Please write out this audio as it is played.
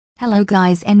Hello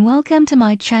guys and welcome to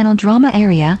my channel Drama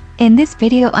Area. In this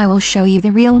video I will show you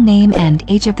the real name and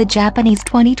age of the Japanese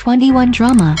 2021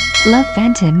 drama, Love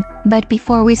Phantom. But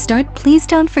before we start, please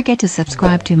don't forget to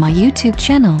subscribe to my YouTube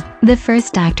channel. The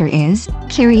first actor is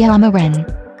Kiriyama Renn.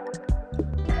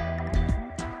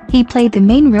 He played the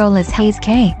main role as Haze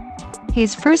K.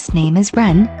 His first name is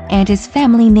Renn, and his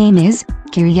family name is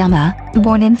Kiriyama,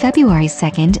 born in February 2,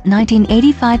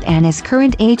 1985 and his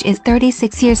current age is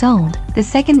 36 years old. The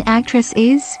second actress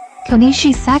is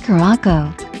Konishi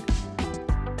Sakurako.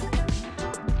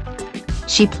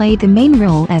 She played the main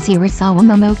role as Hirasawa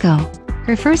Momoko.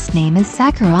 Her first name is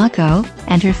Sakurako,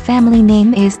 and her family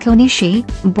name is Konishi,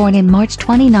 born in March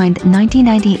 29,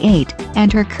 1998,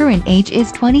 and her current age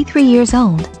is 23 years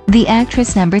old. The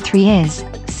actress number 3 is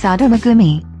Sato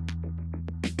Megumi.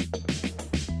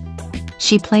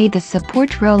 She played the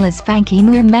support role as Funky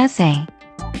Muramase.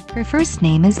 Her first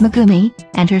name is Megumi,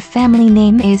 and her family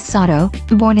name is Sato,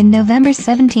 born in November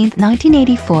 17,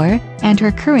 1984, and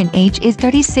her current age is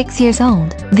 36 years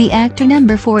old. The actor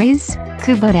number 4 is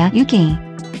Kubota Yuki.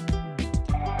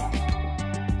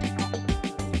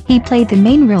 He played the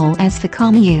main role as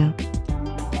Fukamuyu.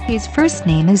 His first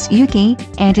name is Yuki,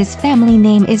 and his family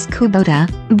name is Kubota,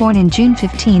 born in June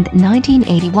 15,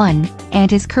 1981, and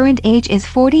his current age is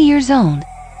 40 years old.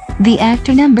 The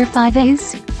actor number 5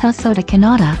 is Hosoda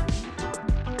Kanata.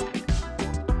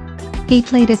 He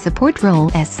played a support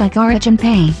role as Sagara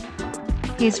Junpei.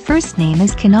 His first name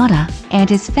is Kanata, and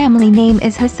his family name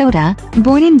is Hosoda,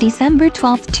 born in December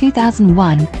 12,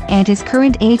 2001, and his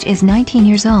current age is 19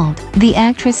 years old. The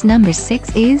actress number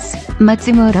 6 is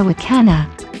Matsumoto Wakana.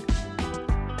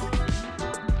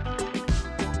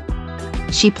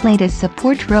 She played a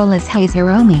support role as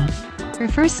Hiromi. Her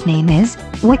first name is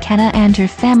Wakana and her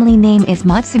family name is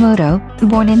Matsumoto,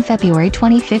 born in February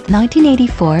 25,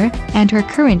 1984, and her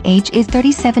current age is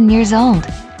 37 years old.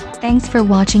 Thanks for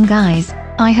watching guys,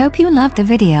 I hope you loved the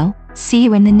video, see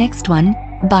you in the next one,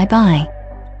 bye bye.